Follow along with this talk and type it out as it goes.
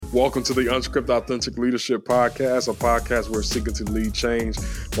Welcome to the Unscripted Authentic Leadership Podcast, a podcast where we're seeking to lead change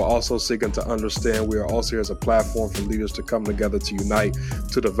while also seeking to understand. We are also here as a platform for leaders to come together to unite,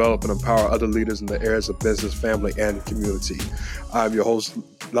 to develop and empower other leaders in the areas of business, family, and community. I'm your host,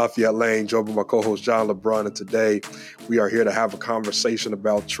 Lafayette Lane, joined by my co-host, John Lebrun, and today we are here to have a conversation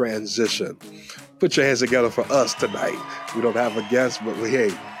about transition. Put your hands together for us tonight. We don't have a guest, but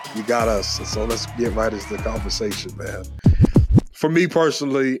hey, you got us. So let's get right into the conversation, man. For me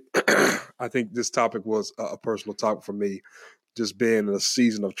personally, I think this topic was a personal topic for me, just being in a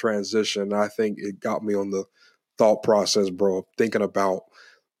season of transition. I think it got me on the thought process, bro, thinking about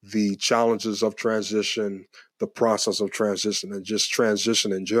the challenges of transition, the process of transition, and just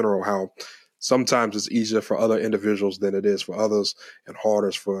transition in general, how sometimes it's easier for other individuals than it is for others and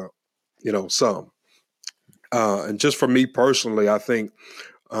harder for, some. And just for me personally, I think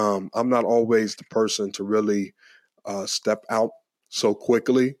I'm not always the person to really step out so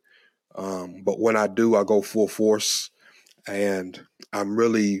quickly. But when I do, I go full force, and I'm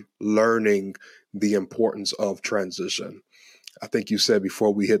really learning the importance of transition. I think you said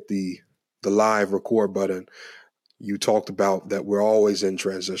before we hit the live record button, you talked about that we're always in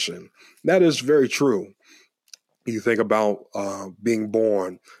transition. That is very true. You think about being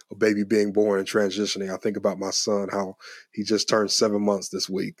born, a baby being born and transitioning. I think about my son, how he just turned 7 months this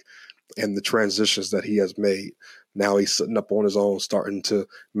week, and the transitions that he has made. Now he's sitting up on his own, starting to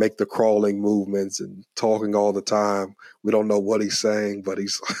make the crawling movements and talking all the time. We don't know what he's saying, but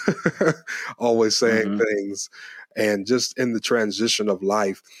he's always saying things. And just in the transition of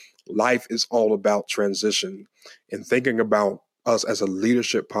life, life is all about transition. And thinking about us as a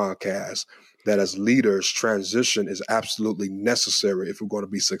leadership podcast, that as leaders, transition is absolutely necessary if we're going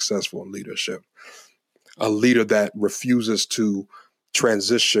to be successful in leadership. A leader that refuses to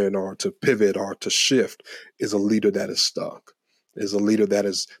transition or to pivot or to shift is a leader that is stuck, is a leader that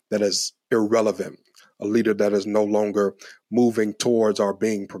is irrelevant, a leader that is no longer moving towards or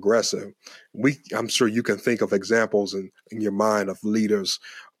being progressive. I'm sure you can think of examples in your mind of leaders,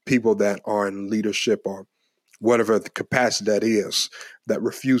 people that are in leadership or whatever the capacity that is, that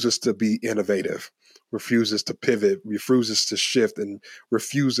refuses to be innovative, refuses to pivot, refuses to shift, and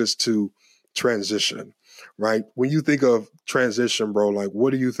refuses to transition. Right? When you think of transition, bro, like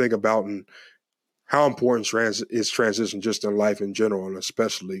what do you think about, and how important is transition just in life in general, and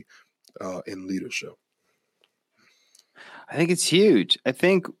especially in leadership? I think it's huge. I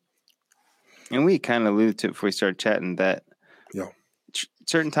think, and we kind of alluded to it before we started chatting, that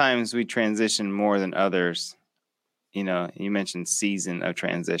certain times we transition more than others. You mentioned season of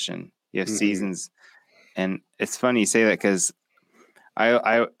transition. You have seasons, and it's funny you say that because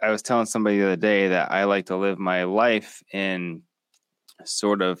I was telling somebody the other day that I like to live my life in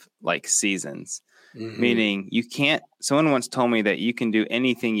sort of like seasons, meaning someone once told me that you can do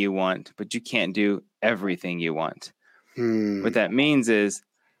anything you want, but you can't do everything you want. What that means is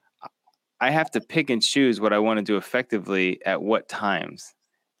I have to pick and choose what I want to do effectively at what times.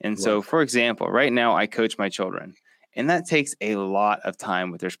 And so, for example, right now I coach my children, and that takes a lot of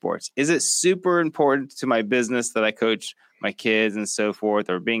time with their sports. Is it super important to my business that I coach my kids and so forth,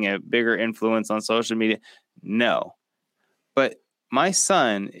 or being a bigger influence on social media? No. But my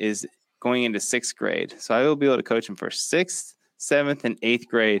son is going into 6th grade, so I will be able to coach him for 6th, 7th, and 8th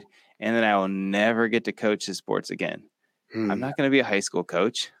grade, and then I will never get to coach his sports again. I'm not going to be a high school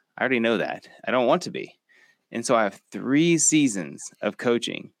coach. I already know that. I don't want to be. And so I have 3 seasons of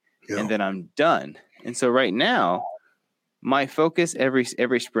coaching, and then I'm done. And so right now, my focus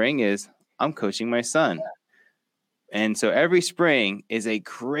every spring is I'm coaching my son. And so every spring is a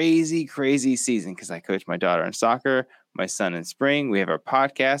crazy, crazy season because I coach my daughter in soccer, my son in spring. We have our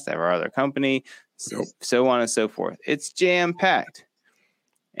podcast, I have our other company, so on and so forth. It's jam-packed.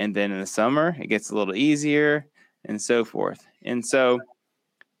 And then in the summer, it gets a little easier and so forth. And so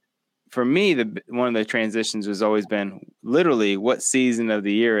for me, one of the transitions has always been literally what season of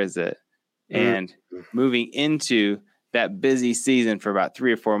the year is it? And moving into that busy season for about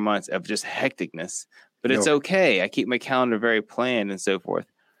 3 or 4 months of just hecticness. But it's okay. I keep my calendar very planned and so forth.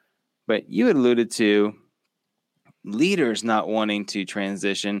 But you had alluded to leaders not wanting to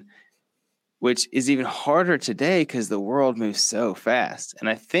transition, which is even harder today because the world moves so fast. And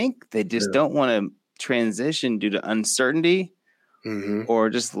I think they just don't want to transition due to uncertainty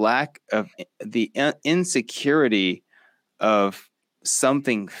or just lack of the insecurity of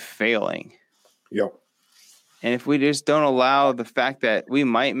something failing. And if we just don't allow the fact that we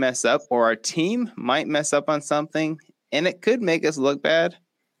might mess up or our team might mess up on something, and it could make us look bad,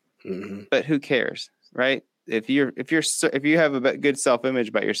 but who cares, right? If you have a good self-image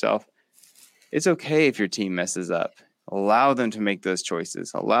about yourself, it's okay if your team messes up. allow them to make those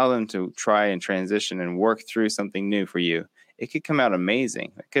choices, allow them to try and transition and work through something new for you. It could come out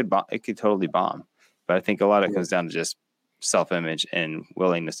amazing. It could totally bomb. But I think a lot of it comes down to just self-image and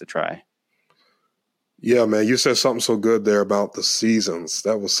willingness to try. Yeah, man, you said something so good there about the seasons.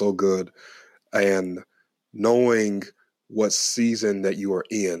 That was so good. And knowing what season that you are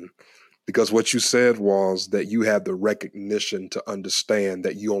in, because what you said was that you had the recognition to understand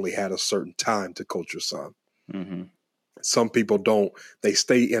that you only had a certain time to coach your son. Mm-hmm. Some people don't. They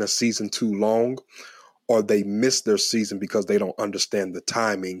stay in a season too long, or they miss their season because they don't understand the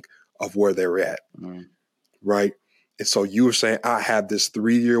timing of where they're at. Mm-hmm. Right? And so you were saying, I have this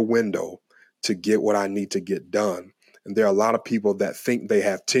 3-year window to get what I need to get done. And there are a lot of people that think they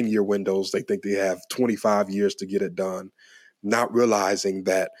have 10-year windows. They think they have 25 years to get it done, not realizing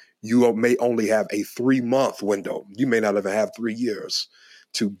that you may only have a 3-month window. You may not even have 3 years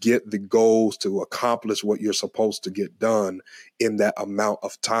to get the goals, to accomplish what you're supposed to get done in that amount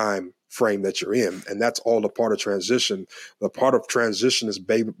of time frame that you're in. And that's all a part of transition. The part of transition is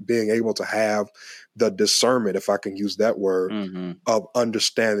being able to have the discernment, if I can use that word, mm-hmm. of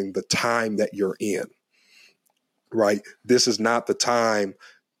understanding the time that you're in, right? This is not the time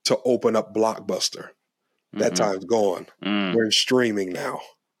to open up Blockbuster. That time's gone. We're in streaming now,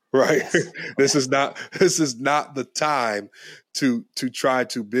 right? Yes. This is not the time to try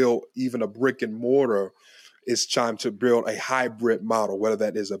to build even a brick and mortar. It's time to build a hybrid model, whether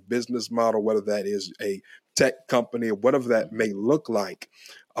that is a business model, whether that is a tech company, or whatever that may look like.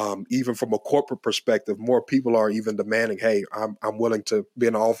 Even from a corporate perspective, more people are even demanding, hey, I'm willing to be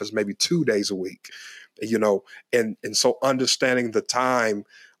in the office maybe 2 days a week, and so understanding the time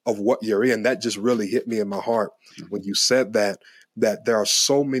of what you're in, that just really hit me in my heart when you said that there are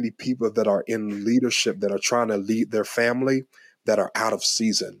so many people that are in leadership that are trying to lead their family that are out of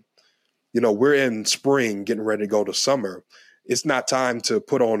season. We're in spring, getting ready to go to summer. It's not time to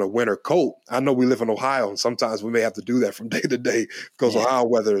put on a winter coat. I know we live in Ohio, and sometimes we may have to do that from day to day because Ohio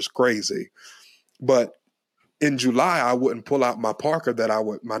weather is crazy. But in July, I wouldn't pull out my Parker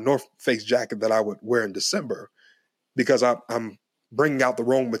my North Face jacket that I would wear in December, because I'm bringing out the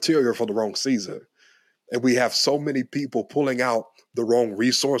wrong material for the wrong season. And we have so many people pulling out the wrong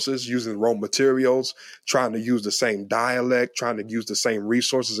resources, using the wrong materials, trying to use the same dialect, trying to use the same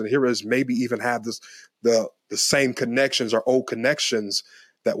resources. And here is maybe even have the same connections or old connections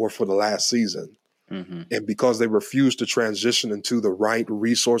that were for the last season. Mm-hmm. And because they refuse to transition into the right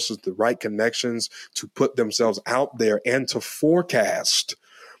resources, the right connections, to put themselves out there and to forecast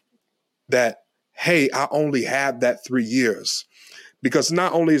that, hey, I only have that 3 years. Because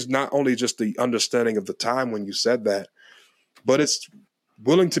not only just the understanding of the time when you said that, but it's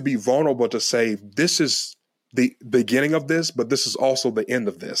willing to be vulnerable to say, this is the beginning of this, but this is also the end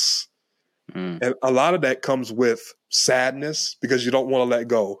of this. And a lot of that comes with sadness because you don't want to let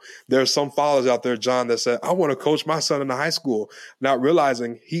go. There are some fathers out there, John, that said, I want to coach my son in the high school, not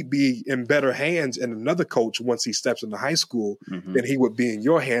realizing he'd be in better hands in another coach once he steps into high school than he would be in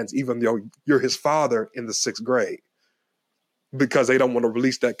your hands, even though you're his father in the 6th grade. Because they don't want to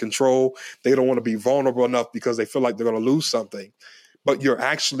release that control. They don't want to be vulnerable enough because they feel like they're going to lose something. But you're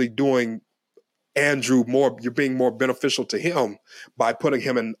actually doing Andrew more, you're being more beneficial to him by putting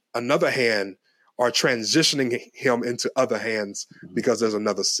him in another hand or transitioning him into other hands because there's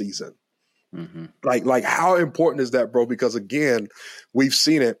another season. Mm-hmm. Like how important is that, bro? Because again, we've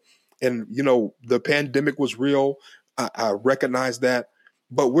seen it, and the pandemic was real. I recognize that.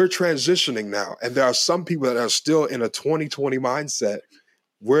 But we're transitioning now. And there are some people that are still in a 2020 mindset.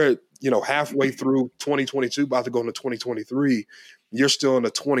 We're, halfway through 2022, about to go into 2023. You're still in a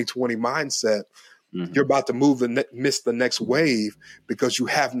 2020 mindset. Mm-hmm. You're about to miss the next wave because you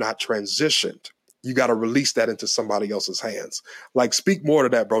have not transitioned. You got to release that into somebody else's hands. Like, speak more to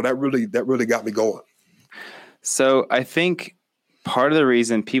that, bro. That really got me going. So I think part of the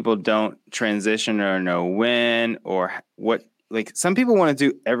reason people don't transition or know when or what, like some people want to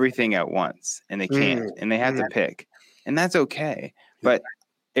do everything at once and they can't, and they have to pick, and that's okay. But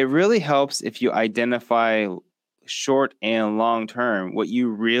it really helps if you identify short and long term what you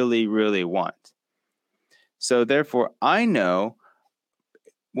really, really want. So therefore, I know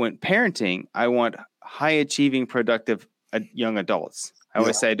when parenting, I want high achieving, productive young adults. I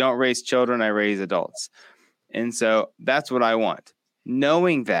always say, I don't raise children, I raise adults. And so that's what I want.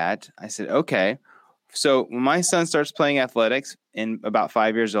 Knowing that, I said, okay, so when my son starts playing athletics in about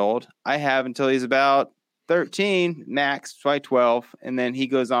 5 years old, I have until he's about 13, max, probably 12. And then he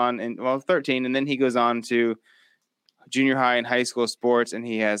goes on 13. And then he goes on to junior high and high school sports. And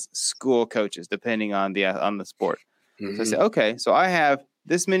he has school coaches, depending on the sport. Mm-hmm. So I say, okay, so I have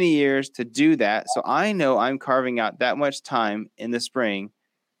this many years to do that. So I know I'm carving out that much time in the spring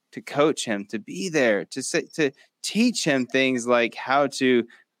to coach him, to be there, to teach him things like how to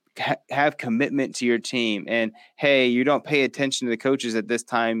have commitment to your team. And, hey, you don't pay attention to the coaches at this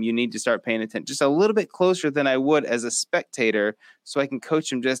time. You need to start paying attention just a little bit closer than I would as a spectator so I can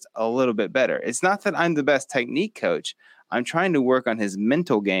coach him just a little bit better. It's not that I'm the best technique coach. I'm trying to work on his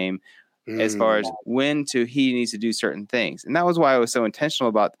mental game as far as he needs to do certain things. And that was why I was so intentional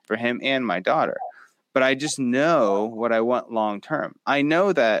about for him and my daughter. But I just know what I want long term. I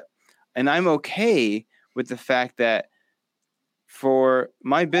know that, and I'm okay with the fact that for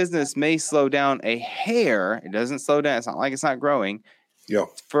my business may slow down a hair. It doesn't slow down. It's not like it's not growing. Yeah.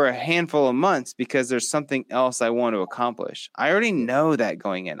 For a handful of months because there's something else I want to accomplish. I already know that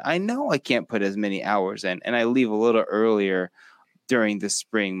going in. I know I can't put as many hours in, and I leave a little earlier during the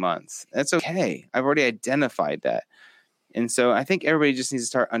spring months. That's okay. I've already identified that. And so I think everybody just needs to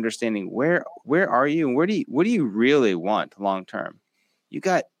start understanding where are you and what do you really want long term? You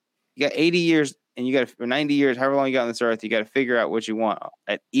got 80 years and you got 90 years, however long you got on this earth, you got to figure out what you want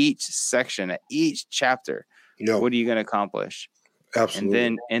at each section, at each chapter. What are you going to accomplish?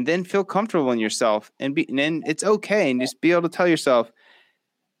 Absolutely. And then feel comfortable in yourself and then it's okay. And just be able to tell yourself,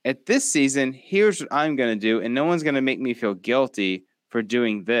 at this season, here's what I'm going to do. And no one's going to make me feel guilty for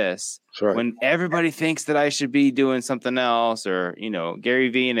doing this. Right. When everybody thinks that I should be doing something else or, Gary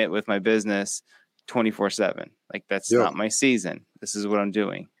Vee-ing it with my business 24/7. Like that's not my season. This is what I'm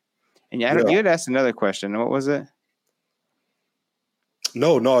doing. And you had asked another question. What was it?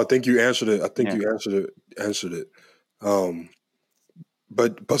 No, I think you answered it. You answered it.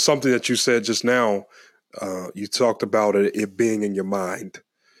 But something that you said just now, you talked about it being in your mind,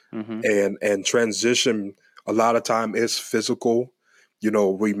 and transition. A lot of time is physical.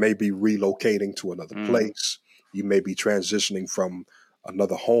 We may be relocating to another place. You may be transitioning from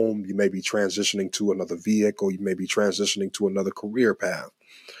another home. You may be transitioning to another vehicle. You may be transitioning to another career path.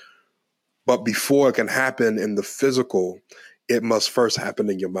 But before it can happen in the physical, it must first happen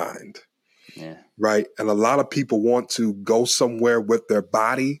in your mind. Yeah. Right. And a lot of people want to go somewhere with their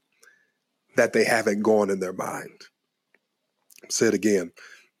body that they haven't gone in their mind. Say it again.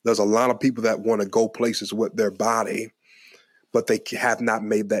 There's a lot of people that want to go places with their body, but they have not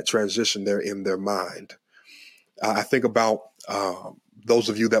made that transition there in their mind. I think about those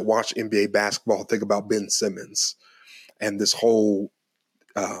of you that watch NBA basketball, think about Ben Simmons and this whole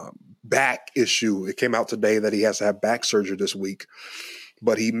back issue. It came out today that he has to have back surgery this week.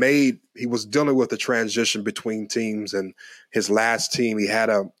 But he was dealing with the transition between teams, and his last team, he had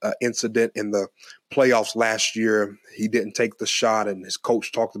a incident in the playoffs last year. He didn't take the shot, and his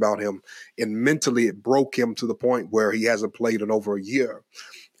coach talked about him, and mentally it broke him to the point where he hasn't played in over a year.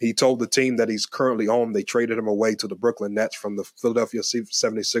 He told the team that he's currently on, they traded him away to the Brooklyn Nets from the Philadelphia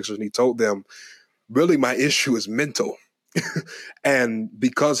 76ers, and he told them, really, my issue is mental. And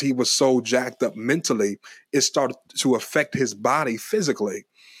because he was so jacked up mentally, it started to affect his body physically.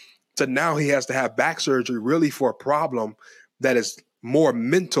 So now he has to have back surgery really for a problem that is more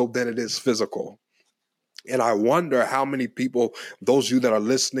mental than it is physical. And I wonder how many people, those of you that are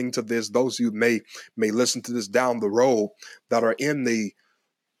listening to this, those of you may listen to this down the road, that are in the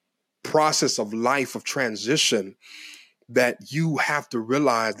process of life of transition, that you have to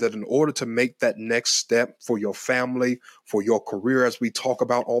realize that in order to make that next step for your family, for your career, as we talk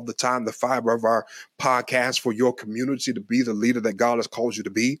about all the time, the fiber of our podcast, for your community to be the leader that God has called you to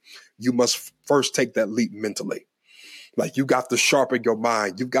be, you must first take that leap mentally. Like you got to sharpen your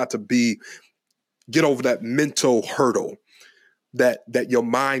mind. You've got to get over that mental hurdle that your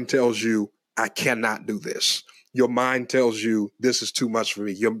mind tells you, I cannot do this. Your mind tells you this is too much for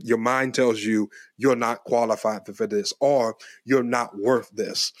me. Your mind tells you you're not qualified for this, or you're not worth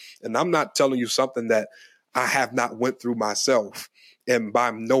this. And I'm not telling you something that I have not went through myself. And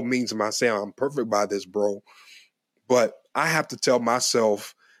by no means am I saying I'm perfect by this, bro. But I have to tell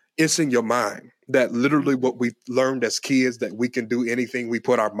myself it's in your mind. That literally what we learned as kids, that we can do anything we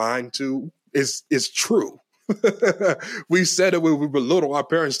put our mind to, is true. We said it when we were little. Our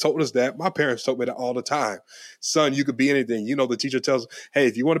parents told us that. My parents told me that all the time. Son, you could be anything. The teacher tells us, hey,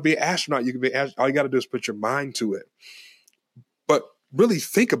 if you want to be an astronaut, you can be an astronaut. All you got to do is put your mind to it. But really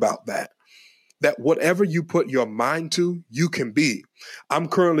think about that whatever you put your mind to, you can be. I'm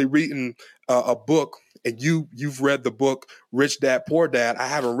currently reading a book, and you've read the book, Rich Dad, Poor Dad. I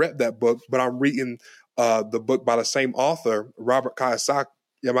haven't read that book, but I'm reading the book by the same author, Robert Kiyosaki.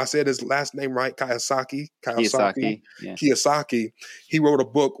 Am I saying his last name right? Kiyosaki. Yeah. Kiyosaki. He wrote a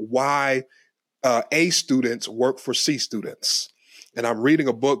book, Why A Students Work for C Students. And I'm reading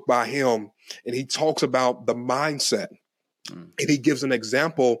a book by him, and he talks about the mindset. And he gives an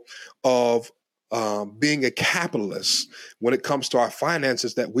example of being a capitalist when it comes to our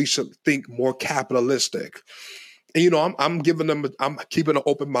finances, that we should think more capitalistic. And, you know, I'm keeping an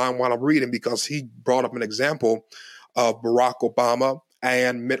open mind while I'm reading, because he brought up an example of Barack Obama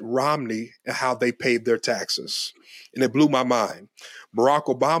and Mitt Romney and how they paid their taxes. And it blew my mind. Barack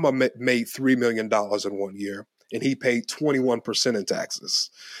Obama made $3 million in 1 year, and he paid 21% in taxes.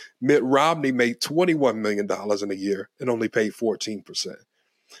 Mitt Romney made $21 million in a year and only paid 14%.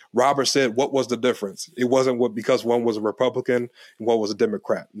 Robert said, what was the difference? It wasn't because one was a Republican and one was a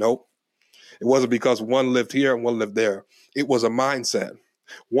Democrat. Nope. It wasn't because one lived here and one lived there. It was a mindset.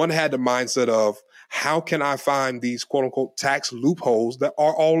 One had the mindset of, how can I find these quote unquote tax loopholes that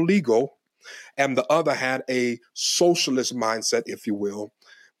are all legal? And the other had a socialist mindset, if you will,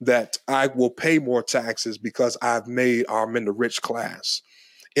 that I will pay more taxes because I'm in the rich class.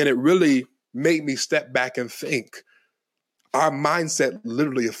 And it really made me step back and think, our mindset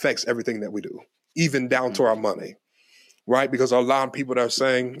literally affects everything that we do, even down to our money, right? Because a lot of people that are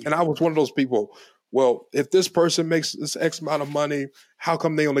saying, and I was one of those people, well, if this person makes this X amount of money, how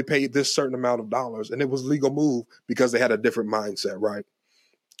come they only paid this certain amount of dollars? And it was a legal move because they had a different mindset, right?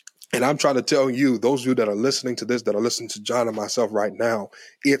 And I'm trying to tell you, those of you that are listening to this, that are listening to John and myself right now,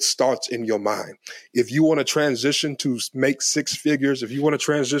 it starts in your mind. If you want to transition to make six figures, if you want to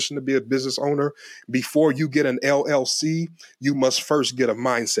transition to be a business owner, before you get an LLC, you must first get a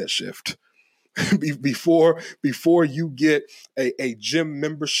mindset shift. before you get a gym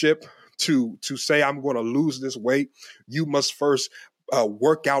membership to say, I'm going to lose this weight, you must first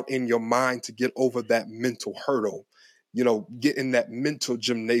work out in your mind to get over that mental hurdle. You know, get in that mental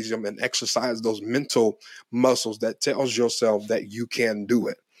gymnasium and exercise those mental muscles that tells yourself that you can do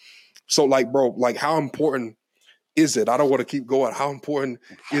it. So like, bro, like, how important is it? I don't want to keep going. How important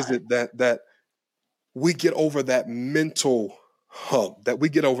is it that we get over that mental hump, that we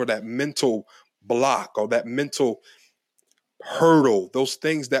get over that mental block or that mental hurdle, those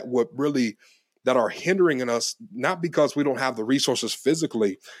things that are hindering us, not because we don't have the resources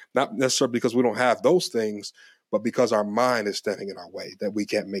physically, not necessarily because we don't have those things, but because our mind is standing in our way, that we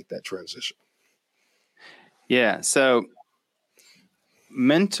can't make that transition. Yeah. So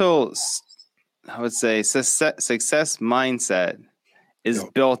mental, I would say, success mindset is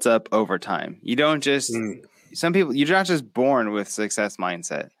built up over time. You don't just, some people, you're not just born with success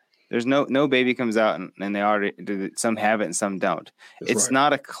mindset. There's no baby comes out and they already do it. Some have it and some don't. It's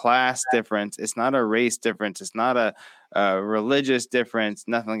not a class difference. It's not a race difference. It's not a religious difference,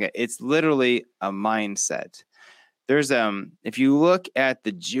 nothing like that. It's literally a mindset. There's if you look at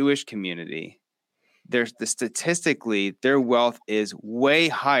the Jewish community, statistically their wealth is way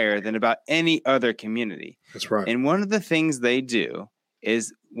higher than about any other community. That's right. And one of the things they do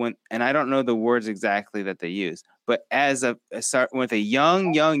is and I don't know the words exactly that they use, but with a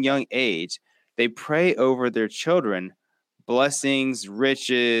young age, they pray over their children, blessings,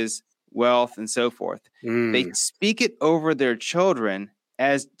 riches, wealth, and so forth. They speak it over their children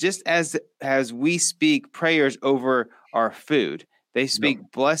as we speak prayers over our food. They speak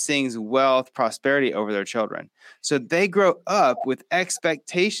blessings, wealth, prosperity over their children. So they grow up with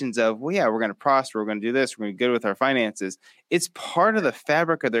expectations of, well, yeah, we're going to prosper. We're going to do this. We're going to be good with our finances. It's part of the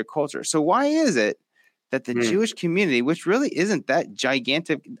fabric of their culture. So why is it that the Jewish community, which really isn't that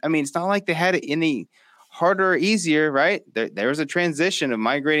gigantic, I mean, it's not like they had it any harder or easier, right? There was a transition of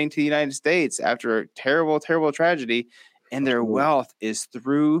migrating to the United States after a terrible, terrible tragedy, and their wealth is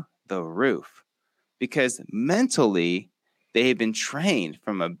through the roof because mentally they have been trained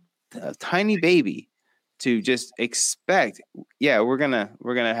from a tiny baby to just expect, yeah, we're gonna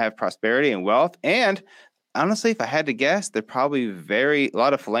have prosperity and wealth. And honestly, if I had to guess, they're probably a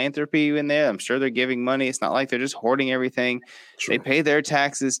lot of philanthropy in there. I'm sure they're giving money. It's not like they're just hoarding everything. Sure. They pay their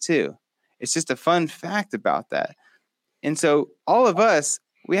taxes too. It's just a fun fact about that. And so all of us,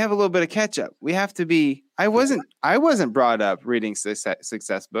 we have a little bit of catch up. We have to be. I wasn't brought up reading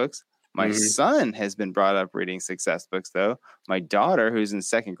success books. My son has been brought up reading success books, though. My daughter, who's in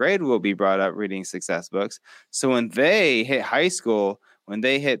second grade, will be brought up reading success books. So when they hit high school, when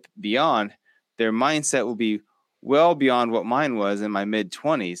they hit beyond, their mindset will be well beyond what mine was in my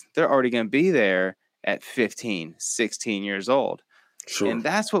mid-20s. They're already going to be there at 15, 16 years old. Sure. And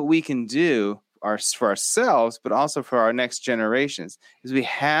that's what we can do for ourselves, but also for our next generations, is we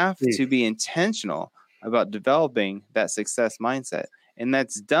have to be intentional about developing that success mindset. And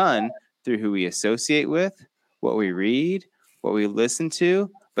that's done through who we associate with, what we read, what we listen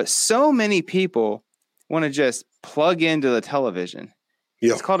to. But so many people want to just plug into the television.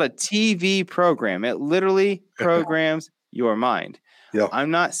 Yeah. It's called a TV program. It literally programs your mind. Yeah.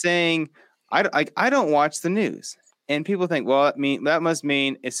 I'm not saying I don't watch the news. And people think, well, that must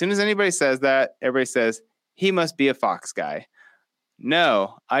mean as soon as anybody says that, everybody says he must be a Fox guy.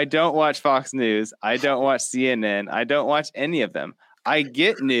 No, I don't watch Fox News. I don't watch CNN. I don't watch any of them. I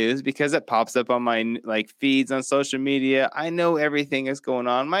get news because it pops up on my feeds on social media. I know everything is going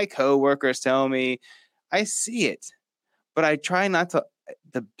on. My coworkers tell me. I see it, but I try not to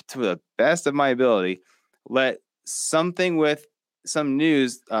the best of my ability, let something with some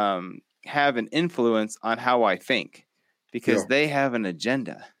news have an influence on how I think, because they have an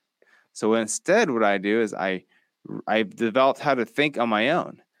agenda. So instead, what I do is I've developed how to think on my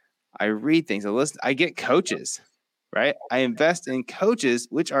own. I read things. I listen. I get coaches, right? I invest in coaches,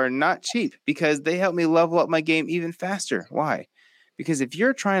 which are not cheap, because they help me level up my game even faster. Why? Because if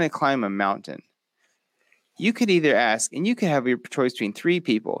you're trying to climb a mountain, you could either ask, and you could have your choice between three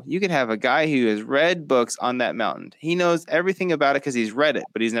people. You could have a guy who has read books on that mountain. He knows everything about it because he's read it,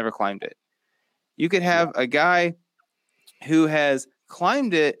 but he's never climbed it. You could have a guy who has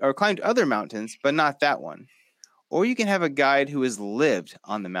climbed it or climbed other mountains, but not that one. Or you can have a guide who has lived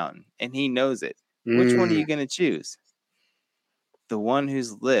on the mountain and he knows it. Which one are you going to choose? The one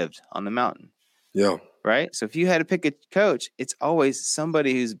who's lived on the mountain. Yeah. Right? So if you had to pick a coach, it's always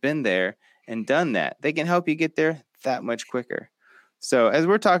somebody who's been there and done that. They can help you get there that much quicker. So as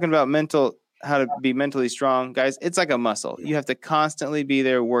we're talking about how to be mentally strong, guys, it's like a muscle. You have to constantly be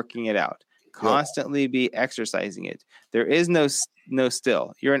there working it out, constantly be exercising it. There is no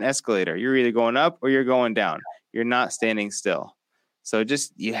still. You're an escalator. You're either going up or you're going down. You're not standing still. So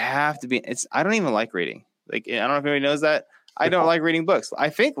you have to be. I don't even like reading. I don't know if anybody knows that. I don't like reading books. I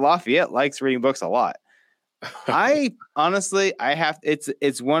think Lafayette likes reading books a lot. I honestly,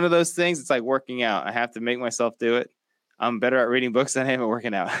 it's one of those things. It's like working out. I have to make myself do it. I'm better at reading books than I am at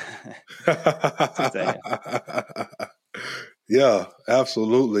working out. Yeah,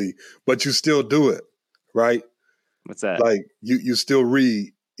 absolutely. But you still do it, right? What's that? Like you still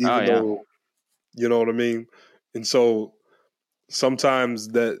read, even though, you know what I mean? And so sometimes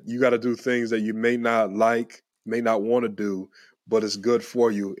that you got to do things that you may not like, may not want to do, but it's good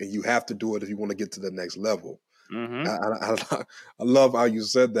for you, and you have to do it if you want to get to the next level. Mm-hmm. I love how you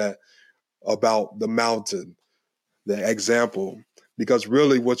said that about the mountain, the example, because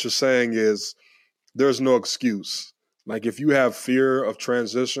really what you're saying is there's no excuse. Like if you have fear of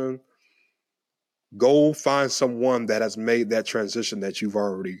transition, go find someone that has made that transition that you've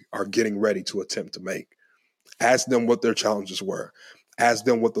already are getting ready to attempt to make. Ask them what their challenges were. Ask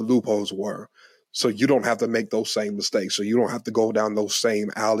them what the loopholes were. So you don't have to make those same mistakes. So you don't have to go down those same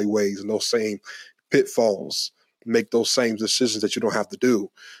alleyways and those same pitfalls, make those same decisions that you don't have to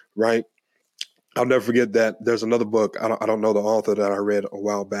do, right? I'll never forget that there's another book. I don't know the author that I read a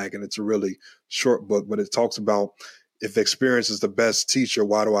while back, and it's a really short book, but it talks about if experience is the best teacher,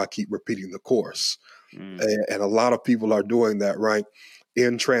 why do I keep repeating the course? And a lot of people are doing that, right?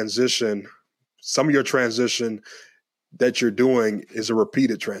 In transition, some of your transition that you're doing is a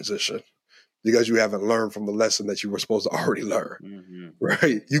repeated transition because you haven't learned from the lesson that you were supposed to already learn,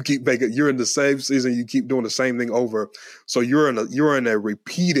 right? You're in the same season, you keep doing the same thing over. So you're in a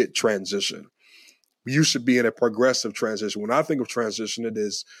repeated transition. You should be in a progressive transition. When I think of transition, it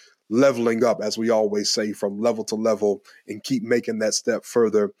is leveling up, as we always say, from level to level, and keep making that step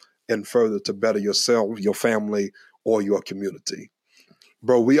further and further to better yourself, your family, or your community.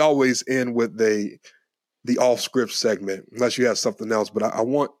 Bro, we always end with the off-script segment, unless you have something else. But I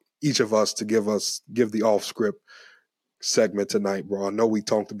want each of us to give the off-script segment tonight, bro. I know we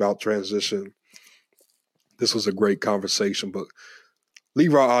talked about transition. This was a great conversation, but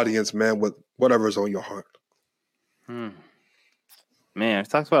leave our audience, man, with whatever's on your heart. Man, I've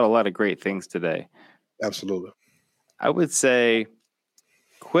talked about a lot of great things today. Absolutely. I would say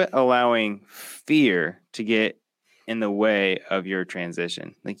quit allowing fear to get in the way of your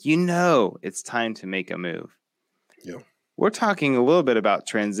transition. It's time to make a move. Yeah. We're talking a little bit about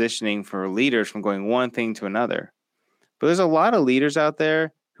transitioning for leaders from going one thing to another. But there's a lot of leaders out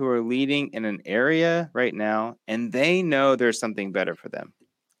there who are leading in an area right now, and they know there's something better for them.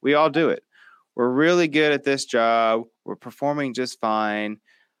 We all do it. We're really good at this job. We're performing just fine,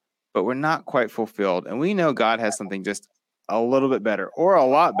 but we're not quite fulfilled. And we know God has something just a little bit better or a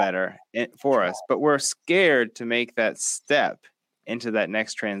lot better for us, but we're scared to make that step into that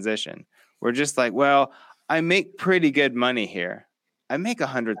next transition. We're just like, well, I make pretty good money here. I make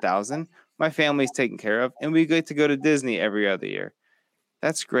 $100,000. My family's taken care of, and we get to go to Disney every other year.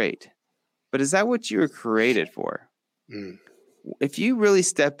 That's great. But is that what you were created for? If you really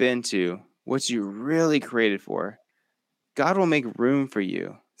step into what you really created for, God will make room for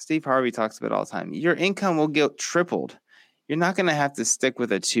you. Steve Harvey talks about it all the time. Your income will get tripled. You're not going to have to stick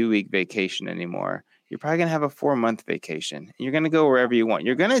with a 2-week vacation anymore. you're probably going to have a 4-month vacation. You're going to go wherever you want.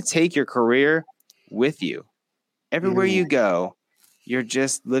 You're going to take your career with you. Everywhere you go, you're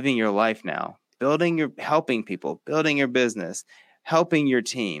just living your life now, helping people, building your business, helping your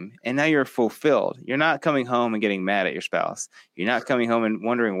team. And now you're fulfilled. You're not coming home and getting mad at your spouse. You're not coming home and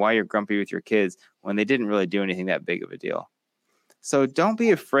wondering why you're grumpy with your kids when they didn't really do anything that big of a deal. So don't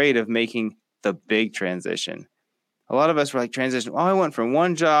be afraid of making the big transition. A lot of us were like, transition. Oh, I went from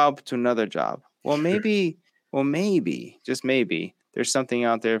one job to another job. Well, maybe, just maybe, there's something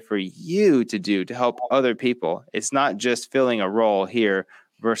out there for you to do to help other people. It's not just filling a role here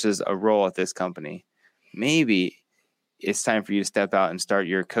versus a role at this company. Maybe it's time for you to step out and start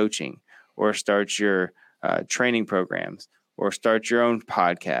your coaching or start your training programs or start your own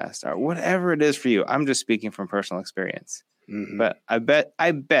podcast or whatever it is for you. I'm just speaking from personal experience. Mm-hmm. But I bet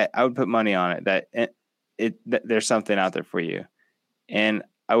I would put money on it that there's something out there for you. And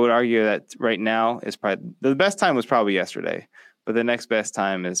I would argue that right now is probably the best time was probably yesterday, but the next best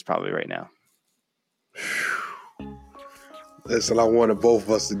time is probably right now. Listen, I wanted both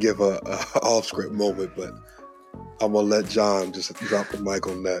of us to give a off script moment, but I'm going to let John just drop the mic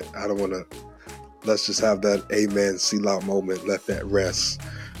on that. I don't want to, let's just have that amen, Selah moment. Let that rest.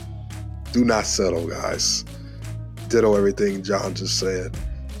 Do not settle, guys. Ditto everything John just said.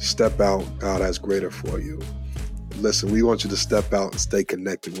 Step out. God has greater for you. Listen, we want you to step out and stay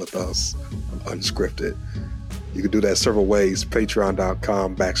connected with us on Unscripted. You can do that several ways.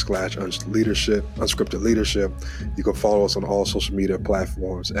 Patreon.com/unscripted leadership. You can follow us on all social media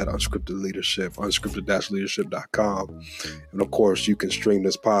platforms at Unscripted Leadership, unscripted-leadership.com. And of course, you can stream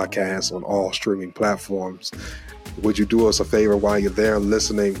this podcast on all streaming platforms. Would you do us a favor while you're there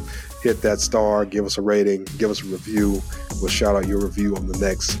listening? Hit that star, give us a rating, give us a review. We'll shout out your review on the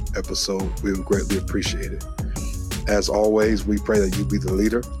next episode. We would greatly appreciate it. As always, we pray that you be the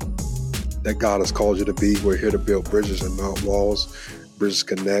leader that God has called you to be. We're here to build bridges and not walls. Bridges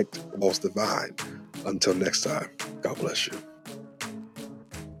connect, walls divide. Until next time, God bless you.